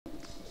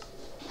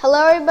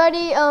Hello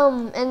everybody,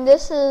 and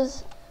this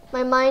is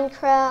my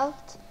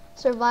Minecraft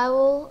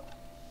survival,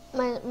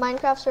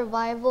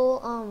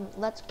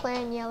 let's play,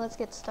 and yeah, let's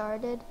get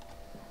started.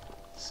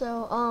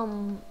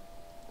 So,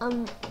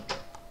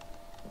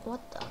 what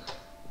the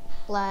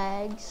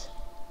lags?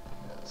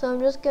 So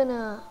I'm just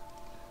gonna,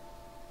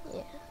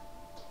 yeah.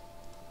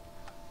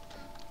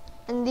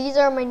 And these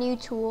are my new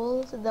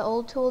tools. The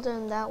old tools are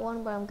in that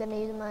one, but I'm gonna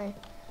use my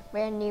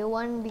brand new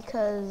one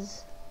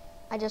because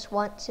I just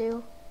want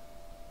to.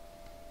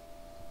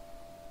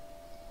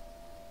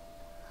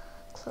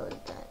 Close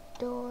that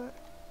door,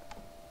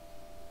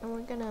 and we're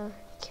gonna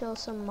kill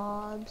some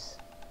mobs.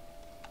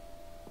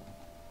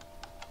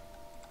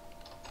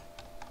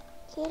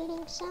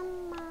 Killing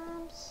some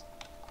mobs.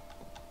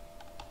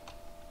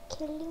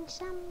 Killing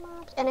some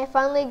mobs. And I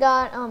finally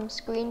got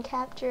screen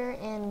capture,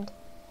 and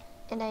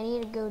I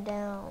need to go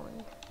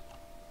down.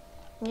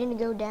 I need to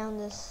go down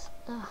this.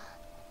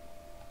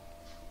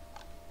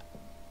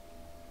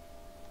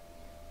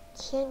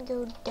 Can't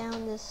go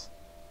down this.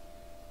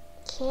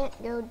 Can't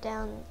go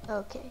down.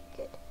 Okay,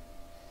 good.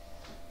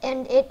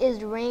 And it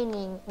is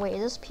raining. Wait, is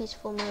this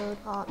peaceful mode?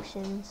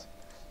 Options.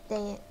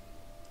 Dang it.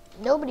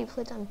 Nobody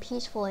plays on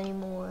peaceful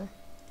anymore.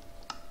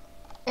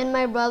 And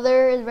my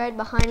brother is right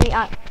behind me.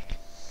 And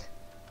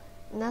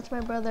that's my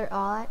brother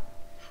Ott.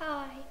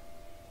 Hi.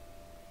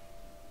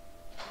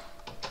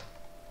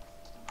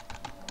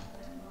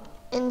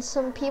 And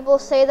some people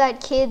say that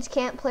kids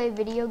can't play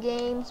video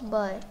games,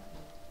 but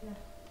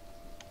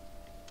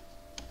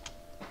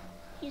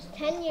He's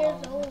 10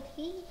 years old.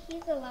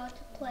 He's allowed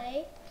to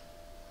play.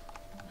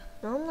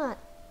 no, I'm not.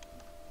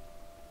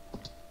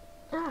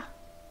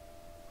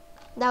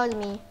 That was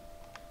me.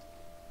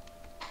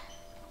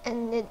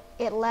 And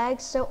it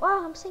lags so.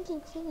 Oh, I'm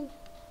sinking.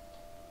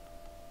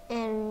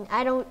 And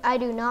I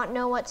do not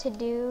know what to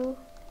do.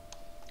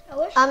 I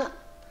wish. I'm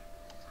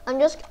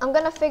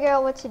gonna figure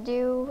out what to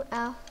do.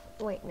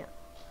 Wait, no.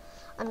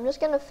 I'm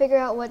just gonna figure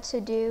out what to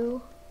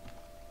do.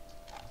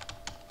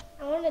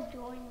 I want to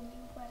join you,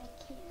 but I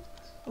can't.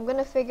 I'm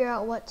gonna figure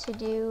out what to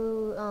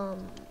do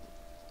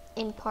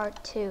in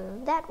part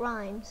 2. That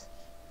rhymes.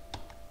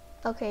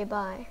 Okay,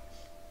 bye.